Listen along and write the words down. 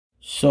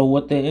So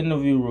with the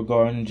interview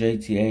regarding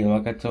JTA,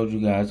 like I told you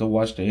guys, I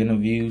watched the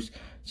interviews,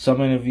 some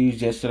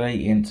interviews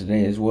yesterday and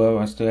today as well.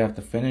 I still have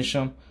to finish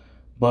them.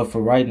 But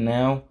for right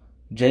now,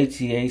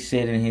 JTA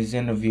said in his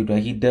interview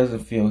that he doesn't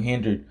feel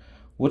hindered,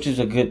 which is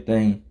a good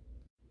thing.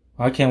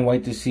 I can't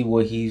wait to see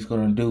what he's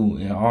going to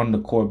do on the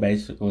court,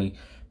 basically,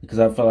 because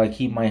I feel like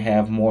he might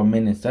have more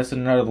minutes. That's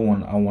another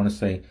one I want to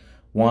say.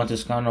 Juan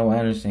Toscano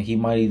Anderson, he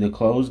might either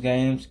close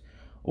games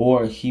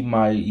or he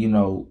might,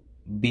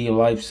 be a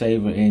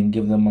lifesaver and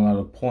give them a lot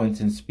of points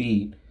and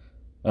speed.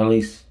 At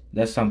least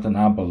that's something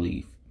I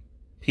believe.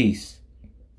 Peace.